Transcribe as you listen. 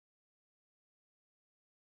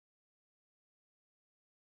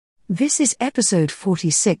This is episode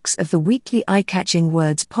 46 of the weekly Eye-Catching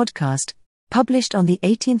Words podcast, published on the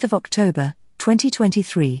 18th of October,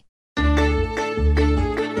 2023.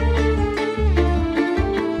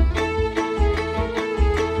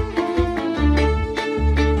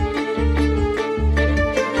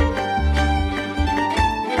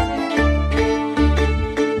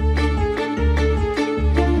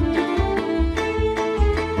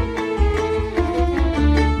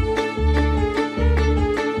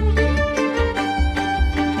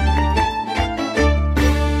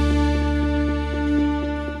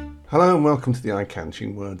 Hello and welcome to the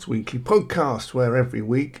Eye-Catching Words weekly podcast, where every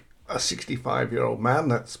week a 65-year-old man,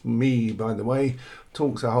 that's me by the way,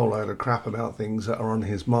 talks a whole load of crap about things that are on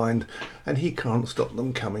his mind and he can't stop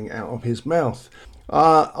them coming out of his mouth.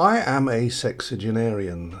 I am a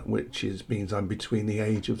sexagenarian, which means I'm between the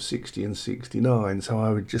age of 60 and 69, so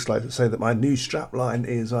I would just like to say that my new strapline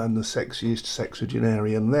is I'm the sexiest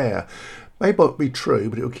sexagenarian there. May not be true,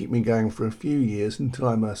 but it will keep me going for a few years until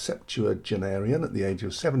I'm a septuagenarian at the age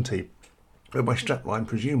of 70. But my strapline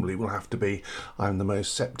presumably will have to be I'm the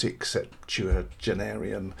most septic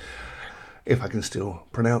septuagenarian, if I can still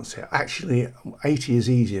pronounce it. Actually, 80 is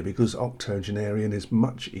easier because octogenarian is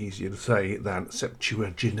much easier to say than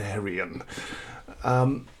septuagenarian.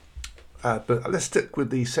 But let's stick with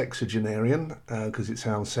the sexagenarian because it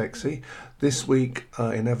sounds sexy. This week,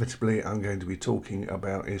 inevitably, I'm going to be talking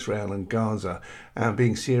about Israel and Gaza. And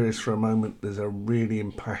being serious for a moment, there's a really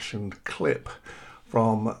impassioned clip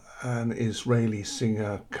from an Israeli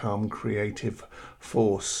singer come creative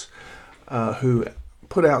force who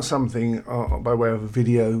put out something by way of a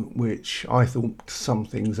video which I thought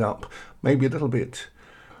summed things up maybe a little bit.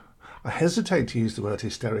 I hesitate to use the word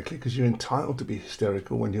hysterically because you're entitled to be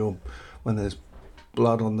hysterical when there's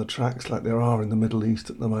blood on the tracks like there are in the Middle East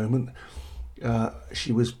at the moment.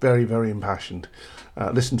 She was very, very impassioned.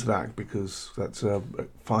 Listen to that because that's your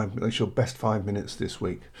best 5 minutes this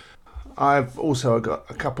week. I've also got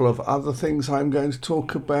a couple of other things I'm going to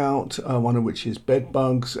talk about, one of which is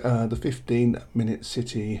bedbugs, the 15-minute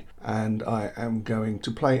city, and I am going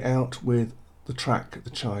to play out with the track The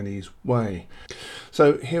Chinese Way.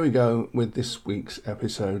 So here we go with this week's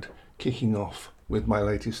episode, kicking off with my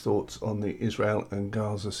latest thoughts on the Israel and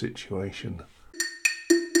Gaza situation.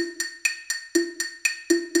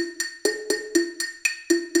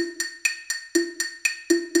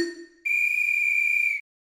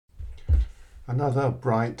 Another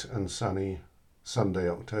bright and sunny Sunday,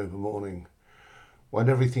 October morning, when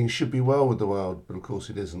everything should be well with the world, but of course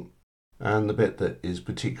it isn't. And the bit that is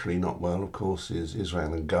particularly not well, of course, is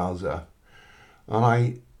Israel and Gaza. And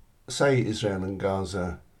I say Israel and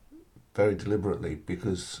Gaza very deliberately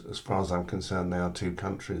because, as far as I'm concerned, they are two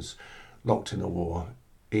countries locked in a war,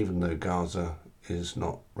 even though Gaza is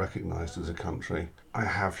not recognised as a country. I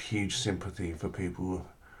have huge sympathy for people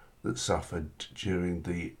that suffered during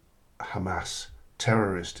the Hamas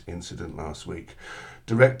terrorist incident last week,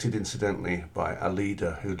 directed incidentally by a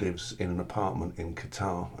leader who lives in an apartment in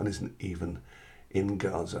Qatar and isn't even in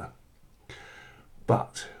Gaza.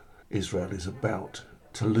 But Israel is about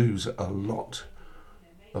to lose a lot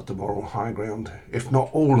of the moral high ground, if not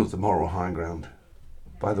all of the moral high ground,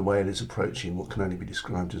 by the way it is approaching what can only be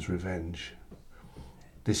described as revenge.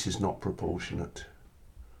 This is not proportionate.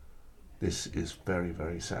 This is very,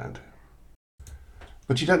 very sad.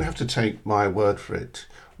 But you don't have to take my word for it.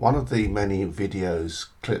 One of the many videos,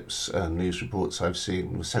 clips and news reports I've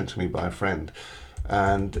seen was sent to me by a friend,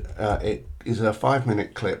 and it is a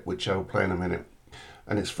 5-minute clip which I'll play in a minute,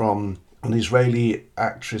 and it's from an Israeli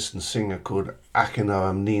actress and singer called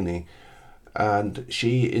Ahinoam Nini, and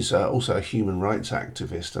she is also a human rights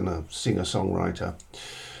activist and a singer-songwriter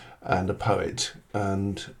and a poet,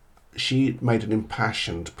 and she made an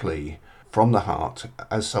impassioned plea from the heart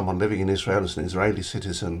as someone living in Israel, as an Israeli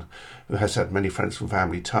citizen who has had many friends and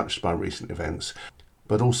family touched by recent events,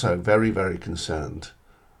 but also very, very concerned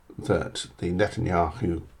that the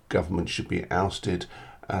Netanyahu government should be ousted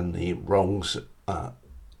and the wrongs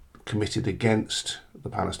committed against the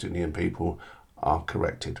Palestinian people are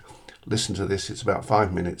corrected. Listen to this, it's about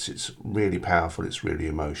 5 minutes, it's really powerful, it's really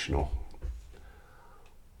emotional.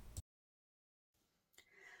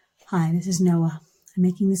 Hi, this is Noah. I'm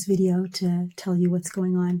making this video to tell you what's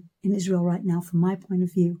going on in Israel right now from my point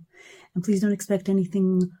of view. And please don't expect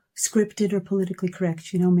anything scripted or politically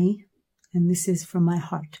correct. You know me. And this is from my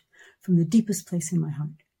heart, from the deepest place in my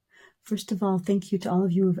heart. First of all, thank you to all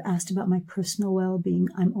of you who have asked about my personal well-being.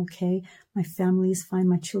 I'm okay. My family is fine.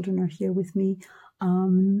 My children are here with me.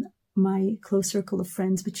 My close circle of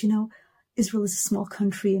friends. But you know, Israel is a small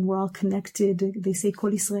country and we're all connected. They say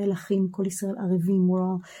Kol Yisrael Achim, Kol Yisrael Arevim.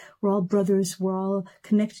 We're all brothers. We're all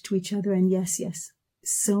connected to each other. And yes,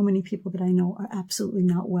 so many people that I know are absolutely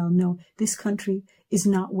not well. No, this country is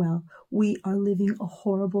not well. We are living a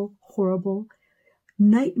horrible, horrible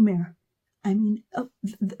nightmare. I mean,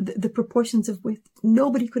 the proportions of which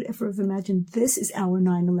nobody could ever have imagined. This is our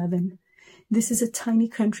 9/11. This is a tiny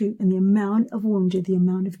country, and the amount of wounded, the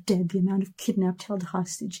amount of dead, the amount of kidnapped, held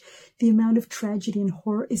hostage, the amount of tragedy and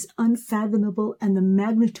horror is unfathomable, and the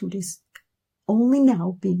magnitude is only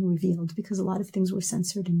now being revealed because a lot of things were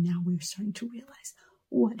censored, and now we're starting to realize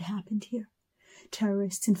what happened here.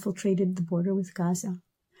 Terrorists infiltrated the border with Gaza.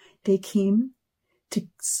 They came to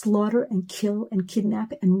slaughter and kill and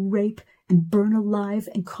kidnap and rape and burn alive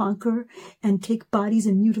and conquer and take bodies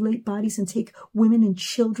and mutilate bodies and take women and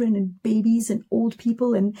children and babies and old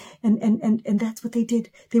people and that's what they did.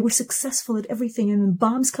 They were successful at everything. And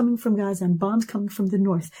bombs coming from Gaza and bombs coming from the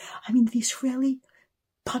north. I mean, the Israeli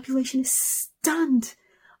population is stunned.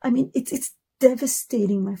 I mean, it's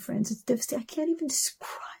devastating, my friends. It's devastating. I can't even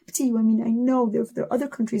describe to you. I mean, I know there are other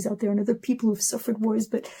countries out there and other people who have suffered wars,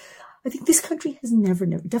 but I think this country has never,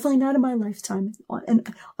 definitely not in my lifetime,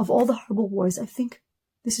 and of all the horrible wars, I think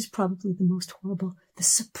this is probably the most horrible. The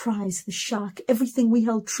surprise, the shock, everything we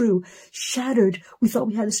held true, shattered. We thought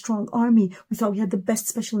we had a strong army. We thought we had the best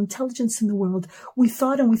special intelligence in the world. We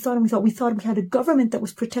thought we had a government that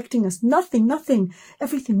was protecting us. Nothing,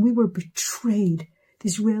 everything. We were betrayed. The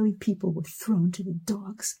Israeli people were thrown to the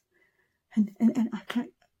dogs. And I can't,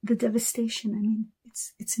 the devastation, I mean,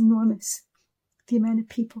 it's enormous. The amount of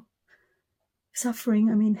people suffering.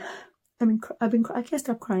 I can't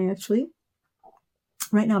stop crying, actually.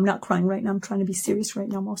 Right now, I'm not crying. Right now, I'm trying to be serious. Right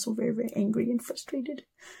now, I'm also very, very angry and frustrated.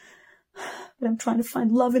 But I'm trying to find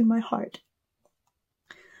love in my heart.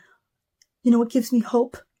 You know what gives me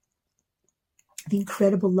hope? The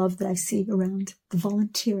incredible love that I see around, the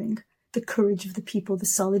volunteering, the courage of the people, the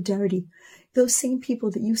solidarity. Those same people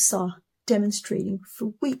that you saw demonstrating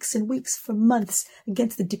for weeks and weeks, for months,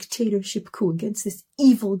 against the dictatorship coup, against this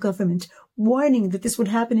evil government, warning that this would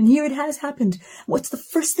happen, and here it has happened. What's the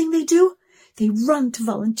first thing they do? They run to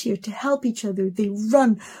volunteer, to help each other. They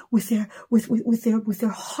run with their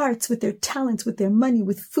hearts, with their talents, with their money,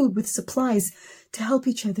 with food, with supplies, to help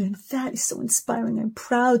each other. And that is so inspiring. I'm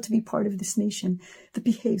proud to be part of this nation that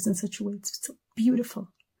behaves in such a way. It's so beautiful.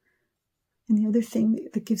 And the other thing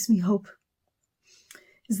that gives me hope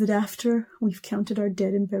is that after we've counted our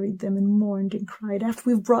dead and buried them and mourned and cried, after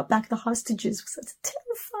we've brought back the hostages, that's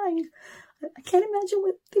terrifying. I can't imagine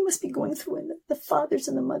what they must be going through, and the fathers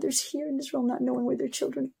and the mothers here in Israel not knowing where their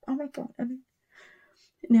children. Oh my God.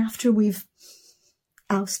 And after we've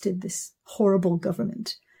ousted this horrible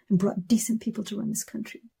government and brought decent people to run this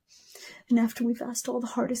country, and after we've asked all the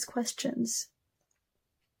hardest questions,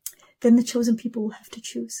 then the chosen people will have to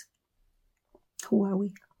choose. Who are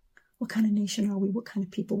we? What kind of nation are we? What kind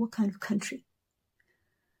of people? What kind of country?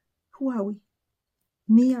 Who are we?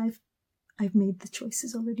 Me, I've made the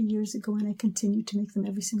choices already years ago, and I continue to make them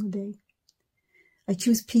every single day. I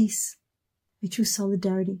choose peace. I choose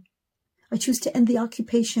solidarity. I choose to end the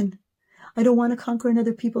occupation. I don't want to conquer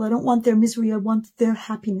another people. I don't want their misery. I want their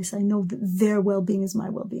happiness. I know that their well-being is my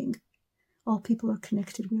well-being. All people are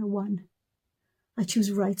connected. We are one. I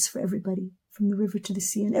choose rights for everybody, from the river to the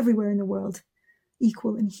sea and everywhere in the world.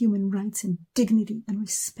 Equal and human rights and dignity and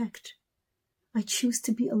respect. I choose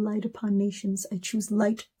to be a light upon nations. I choose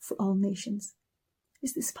light for all nations.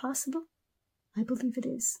 Is this possible? I believe it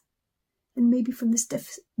is. And maybe from this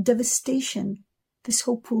devastation, this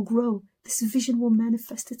hope will grow. This vision will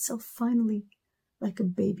manifest itself finally, like a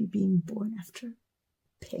baby being born after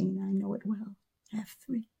pain. I know it well. I have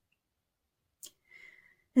 3.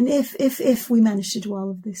 And if we manage to do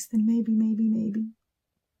all of this, then maybe,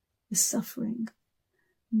 the suffering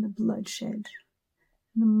and the bloodshed,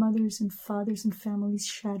 and the mothers and fathers and families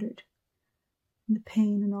shattered, and the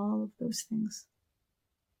pain and all of those things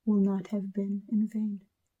will not have been in vain.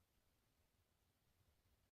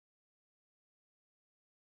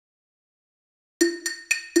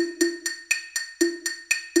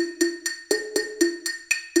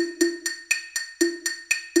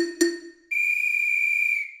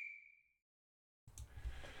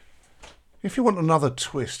 If you want another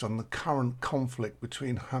twist on the current conflict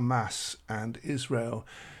between Hamas and Israel,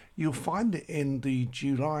 you'll find it in the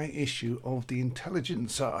July issue of The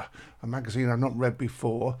Intelligencer, a magazine I've not read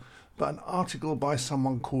before, but an article by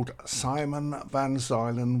someone called Simon Van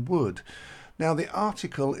Zylen Wood. Now, the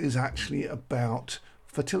article is actually about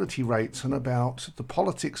fertility rates and about the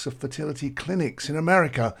politics of fertility clinics in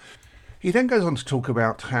America. He then goes on to talk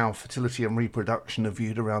about how fertility and reproduction are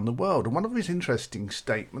viewed around the world, and one of his interesting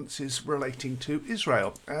statements is relating to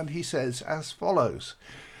Israel, and he says as follows: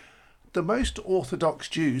 "The most Orthodox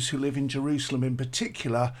Jews who live in Jerusalem in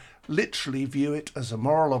particular literally view it as a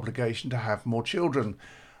moral obligation to have more children,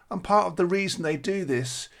 and part of the reason they do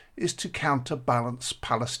this is to counterbalance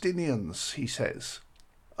Palestinians," he says.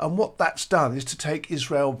 And what that's done is to take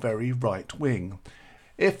Israel very right-wing.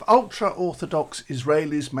 If ultra-Orthodox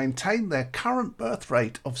Israelis maintain their current birth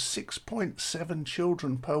rate of 6.7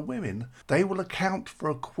 children per woman, they will account for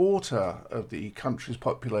a quarter of the country's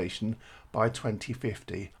population by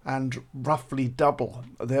 2050 and roughly double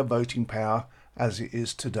their voting power as it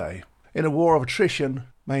is today. In a war of attrition,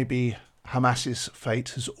 maybe Hamas's fate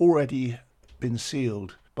has already been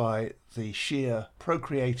sealed by the sheer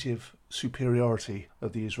procreative superiority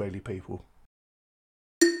of the Israeli people.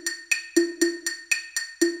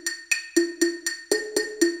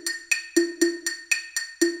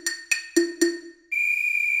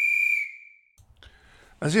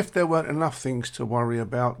 As if there weren't enough things to worry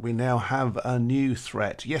about, we now have a new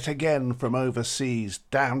threat, yet again from overseas.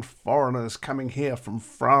 Damned foreigners coming here from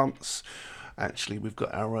France. Actually, we've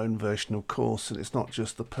got our own version, of course, and it's not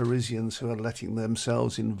just the Parisians who are letting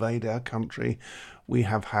themselves invade our country. We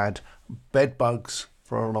have had bedbugs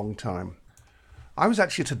for a long time. I was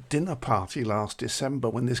actually at a dinner party last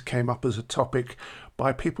December when this came up as a topic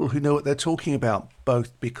by people who know what they're talking about,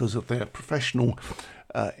 both because of their professional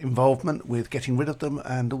involvement with getting rid of them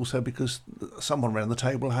and also because someone around the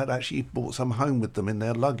table had actually brought some home with them in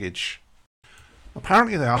their luggage.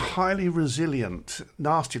 Apparently they are highly resilient,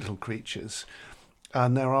 nasty little creatures,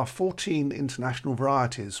 and there are 14 international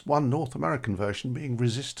varieties, one North American version being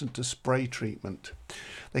resistant to spray treatment.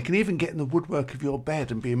 They can even get in the woodwork of your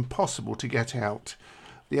bed and be impossible to get out.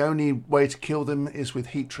 The only way to kill them is with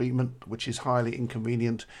heat treatment, which is highly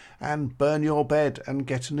inconvenient, and burn your bed and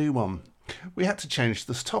get a new one. We had to change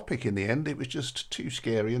this topic in the end. It was just too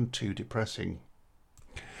scary and too depressing.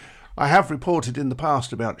 I have reported in the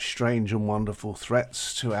past about strange and wonderful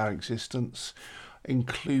threats to our existence,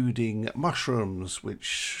 including mushrooms,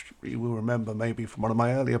 which you will remember maybe from one of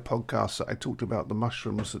my earlier podcasts that I talked about the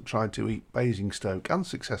mushrooms that tried to eat Basingstoke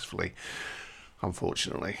unsuccessfully,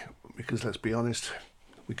 unfortunately, because let's be honest,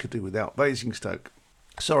 we could do without Basingstoke.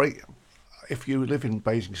 Sorry, if you live in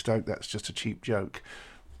Basingstoke, that's just a cheap joke.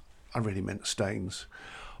 I really meant stains.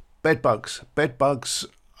 Bedbugs. Bedbugs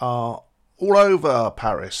are all over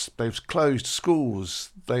Paris. They've closed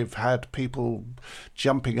schools. They've had people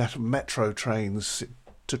jumping out of metro trains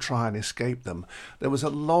to try and escape them. There was a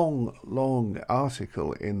long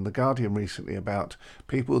article in The Guardian recently about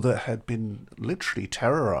people that had been literally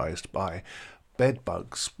terrorised by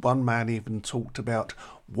bedbugs. One man even talked about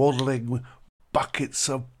waddling buckets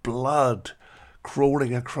of blood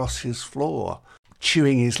crawling across his floor,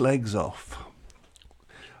 chewing his legs off.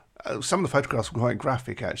 Some of the photographs were quite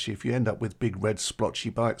graphic, actually. If you end up with big red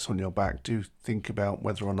splotchy bites on your back, do think about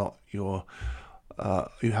whether or not you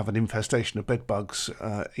have an infestation of bedbugs.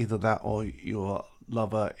 Either that or your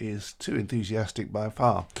lover is too enthusiastic by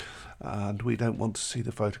far, and we don't want to see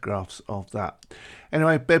the photographs of that.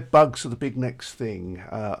 Anyway, bedbugs are the big next thing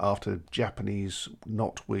after Japanese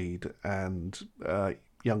knotweed and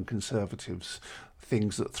young conservatives,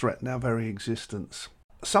 things that threaten our very existence.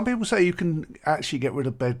 Some people say you can actually get rid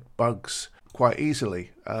of bed bugs quite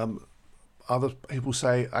easily. Other people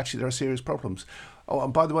say actually there are serious problems. Oh,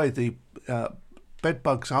 and by the way, the bed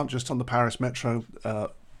bugs aren't just on the Paris metro.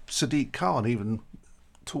 Sadiq Khan even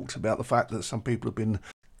talked about the fact that some people have been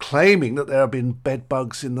claiming that there have been bed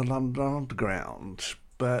bugs in the London Underground.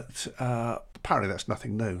 But apparently that's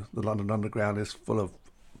nothing new. The London Underground is full of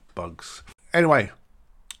bugs. Anyway,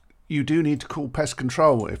 you do need to call pest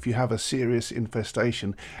control if you have a serious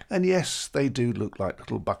infestation. And yes, they do look like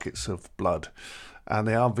little buckets of blood. And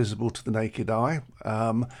they are visible to the naked eye.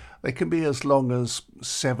 They can be as long as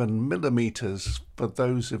 7 millimeters. For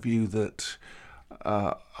those of you that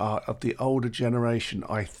are of the older generation,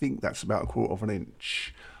 I think that's about 1/4 of an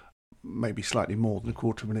inch. Maybe slightly more than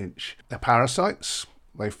 1/4 of an inch. They're parasites.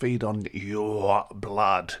 They feed on your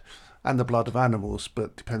blood and the blood of animals,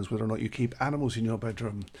 but depends whether or not you keep animals in your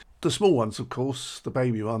bedroom. The small ones, of course, the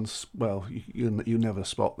baby ones, well, you never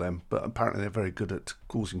spot them, but apparently they're very good at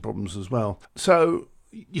causing problems as well. So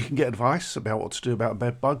you can get advice about what to do about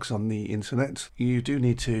bed bugs on the internet. You do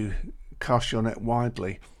need to cast your net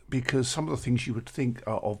widely, because some of the things you would think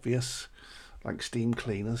are obvious, like steam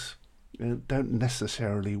cleaners, don't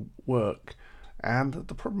necessarily work. And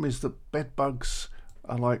the problem is that bed bugs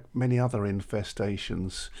are like many other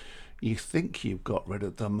infestations. You think you've got rid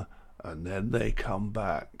of them, and then they come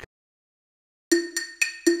back.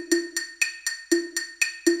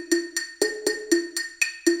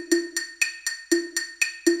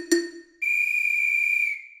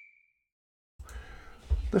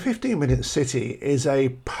 The 15-minute city is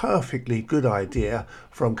a perfectly good idea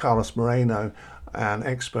from Carlos Moreno, an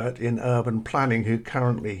expert in urban planning who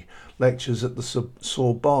currently lectures at the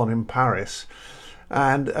Sorbonne in Paris.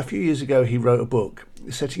 And a few years ago he wrote a book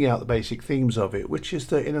setting out the basic themes of it, which is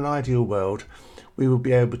that in an ideal world we would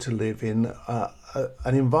be able to live in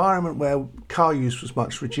an environment where car use was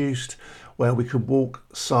much reduced, where we could walk,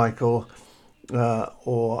 cycle,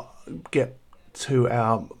 or get to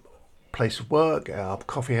our place of work, our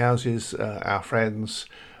coffee houses, our friends,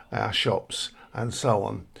 our shops, and so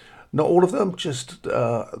on. Not all of them, just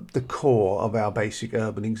the core of our basic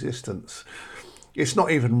urban existence. It's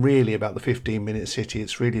not even really about the 15-minute city,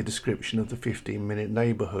 it's really a description of the 15-minute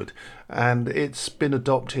neighbourhood. And it's been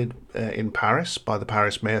adopted in Paris by the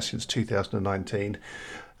Paris mayor since 2019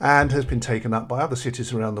 and has been taken up by other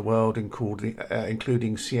cities around the world,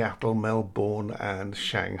 including Seattle, Melbourne and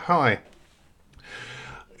Shanghai.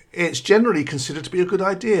 It's generally considered to be a good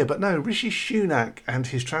idea, but no, Rishi Sunak and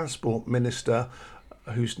his transport minister,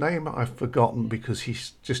 whose name I've forgotten because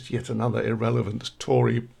he's just yet another irrelevant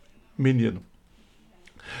Tory minion,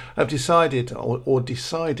 have decided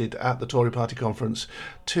at the Tory party conference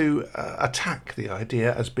to attack the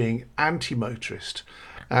idea as being anti-motorist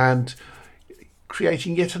and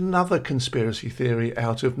creating yet another conspiracy theory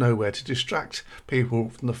out of nowhere to distract people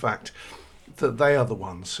from the fact that they are the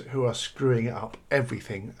ones who are screwing up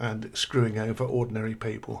everything and screwing over ordinary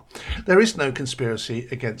people. There is no conspiracy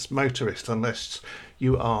against motorists unless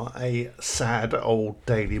you are a sad old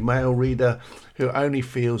Daily Mail reader who only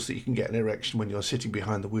feels that you can get an erection when you're sitting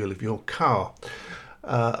behind the wheel of your car.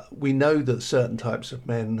 We know that certain types of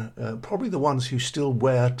men, probably the ones who still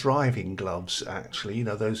wear driving gloves actually, you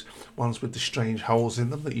know, those ones with the strange holes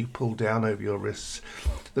in them that you pull down over your wrists,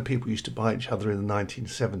 that people used to buy each other in the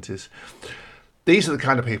 1970s. These are the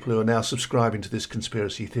kind of people who are now subscribing to this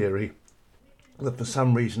conspiracy theory that for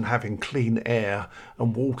some reason having clean air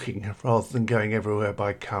and walking rather than going everywhere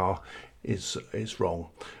by car is wrong.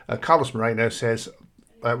 Carlos Moreno says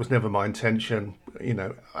that was never my intention, you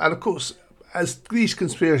know, and of course as these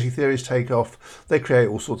conspiracy theories take off they create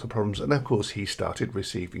all sorts of problems, and of course he started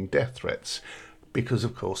receiving death threats because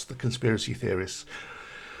of course the conspiracy theorists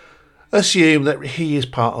assume that he is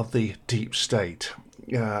part of the deep state.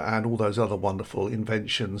 And all those other wonderful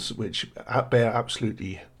inventions which bear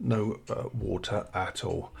absolutely no water at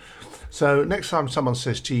all. So next time someone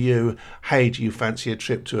says to you, hey, do you fancy a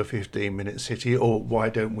trip to a 15-minute city, or why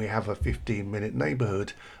don't we have a 15-minute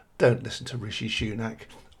neighbourhood, don't listen to Rishi Sunak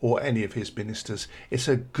or any of his ministers. It's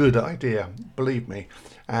a good idea, believe me,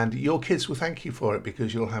 and your kids will thank you for it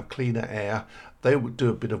because you'll have cleaner air, they will do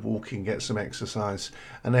a bit of walking, get some exercise,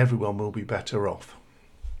 and everyone will be better off.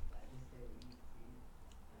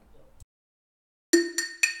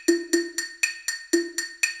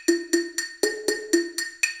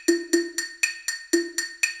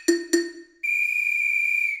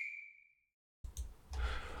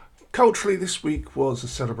 Culturally, this week was a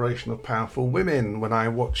celebration of powerful women when I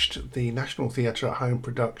watched the National Theatre at Home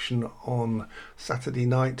production on Saturday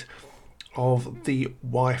night of The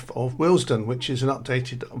Wife of Willesden, which is an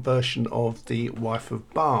updated version of The Wife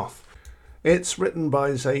of Bath. It's written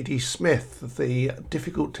by Zadie Smith, the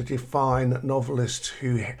difficult-to-define novelist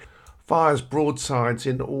who fires broadsides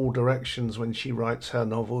in all directions when she writes her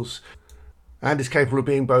novels and is capable of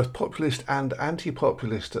being both populist and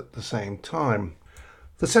anti-populist at the same time.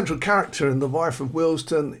 The central character in The Wife of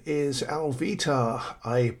Willesden is Alvita,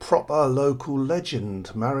 a proper local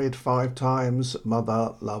legend, married 5 times,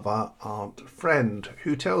 mother, lover, aunt, friend,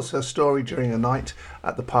 who tells her story during a night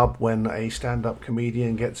at the pub when a stand-up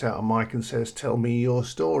comedian gets out a mic and says, "Tell me your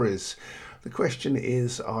stories." The question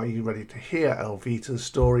is, are you ready to hear Alvita's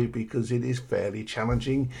story? Because it is fairly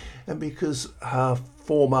challenging and because her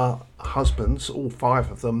former husbands, all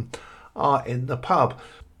 5 of them, are in the pub.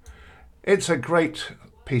 It's a great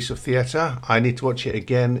piece of theatre. I need to watch it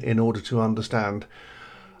again in order to understand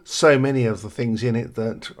so many of the things in it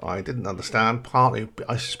that I didn't understand, partly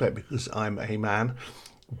I suspect because I'm a man,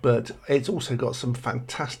 but it's also got some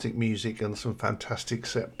fantastic music and some fantastic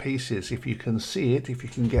set pieces. If you can see it, if you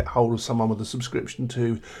can get hold of someone with a subscription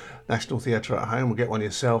to National Theatre at Home or get one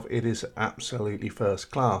yourself, it is absolutely first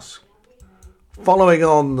class. Following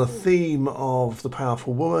on the theme of the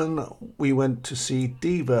powerful woman, we went to see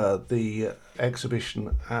Diva, the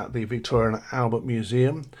exhibition at the Victoria and Albert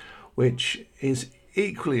Museum, which is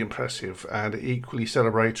equally impressive and equally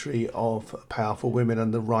celebratory of powerful women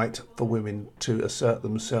and the right for women to assert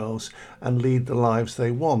themselves and lead the lives they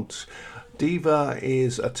want. Diva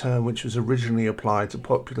is a term which was originally applied to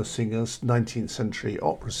popular singers, 19th century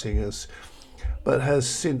opera singers, but has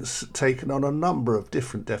since taken on a number of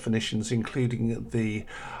different definitions, including the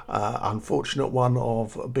unfortunate one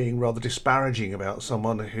of being rather disparaging about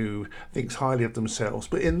someone who thinks highly of themselves.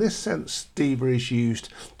 But in this sense, diva is used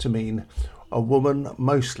to mean a woman,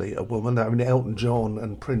 mostly a woman. I mean, Elton John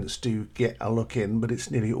and Prince do get a look in, but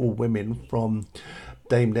it's nearly all women, from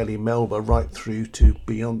Dame Nellie Melba right through to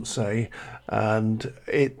Beyonce. And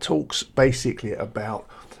it talks basically about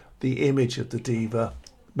the image of the diva,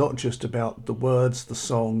 not just about the words, the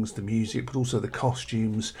songs, the music, but also the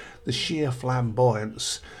costumes, the sheer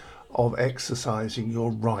flamboyance of exercising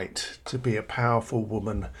your right to be a powerful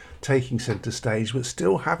woman, taking centre stage, but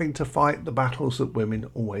still having to fight the battles that women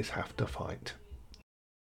always have to fight.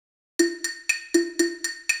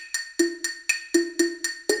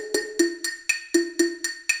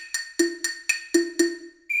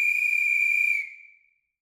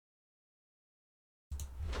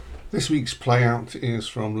 This week's play out is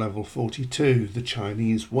from level 42, The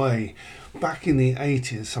Chinese Way. Back in the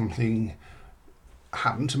 80s, something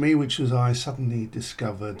happened to me, which was I suddenly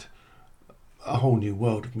discovered a whole new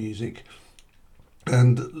world of music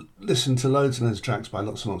and listened to loads and loads of tracks by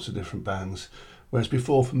lots and lots of different bands, whereas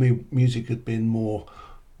before for me music had been more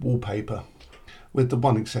wallpaper, with the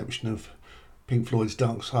one exception of Pink Floyd's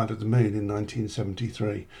Dark Side of the Moon in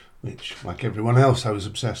 1973, which, like everyone else, I was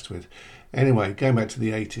obsessed with. Anyway, going back to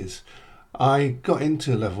the 80s, I got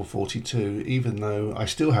into level 42, even though I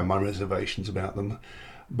still have my reservations about them,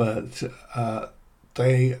 but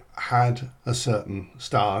they had a certain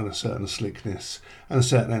style and a certain slickness and a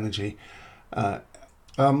certain energy.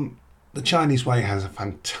 The Chinese Way has a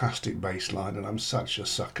fantastic bass line, and I'm such a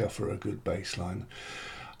sucker for a good bass line.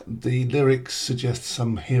 The lyrics suggest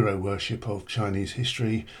some hero worship of Chinese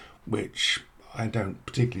history, which I don't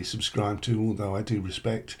particularly subscribe to, although I do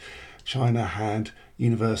respect. China had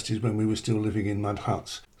universities when we were still living in mud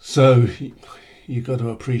huts. So you've got to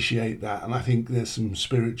appreciate that, and I think there's some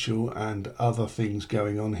spiritual and other things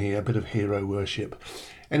going on here, a bit of hero worship.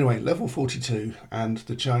 Anyway, level 42 and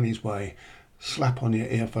The Chinese Way. Slap on your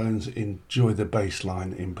earphones, enjoy the bass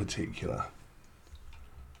line in particular.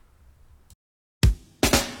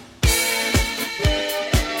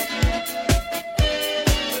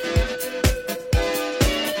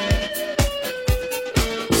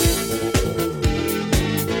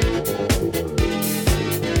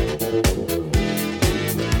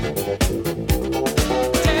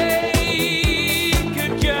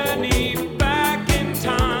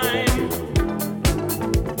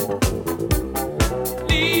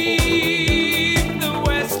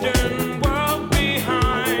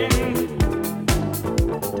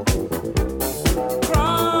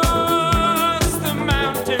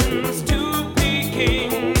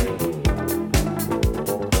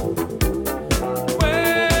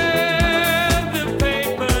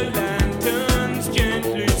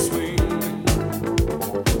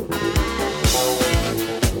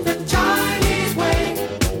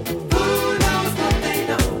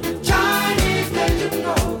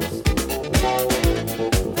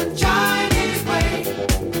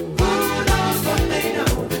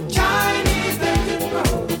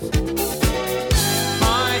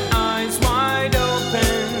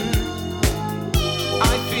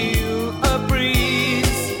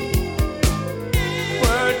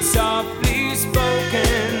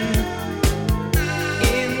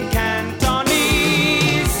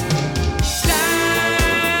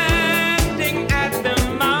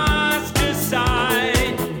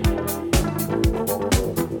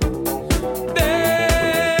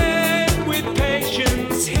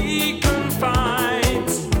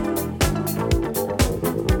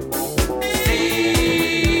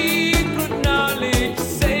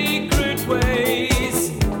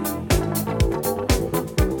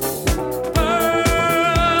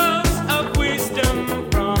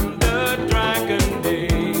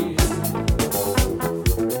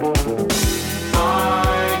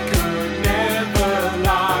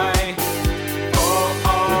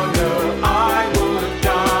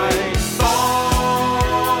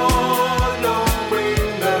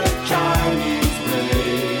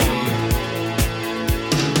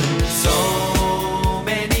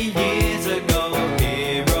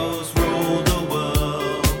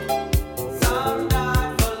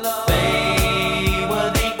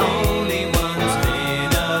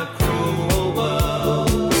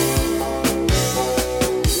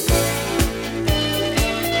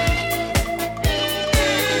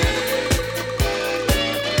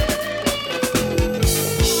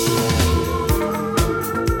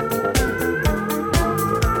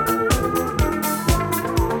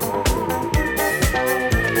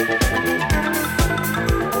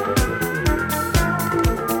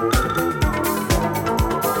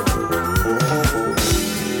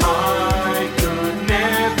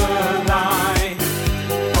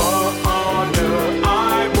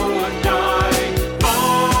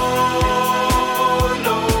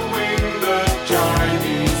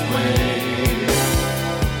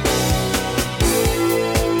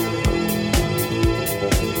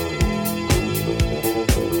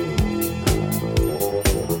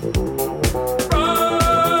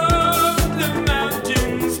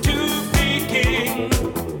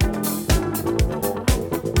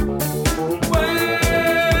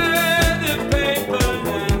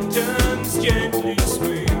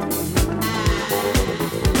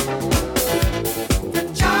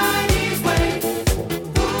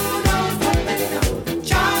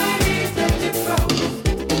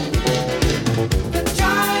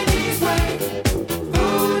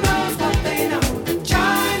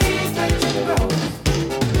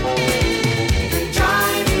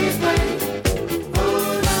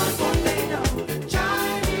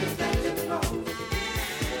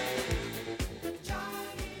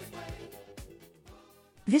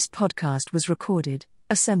 This podcast was recorded,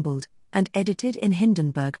 assembled, and edited in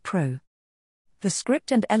Hindenburg Pro. The script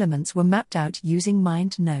and elements were mapped out using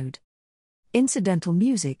MindNode. Incidental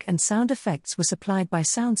music and sound effects were supplied by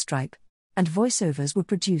Soundstripe, and voiceovers were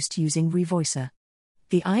produced using Revoicer.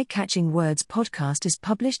 The Eye-Catching Words podcast is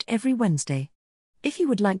published every Wednesday. If you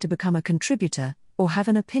would like to become a contributor, or have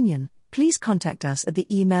an opinion, please contact us at the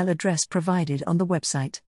email address provided on the website.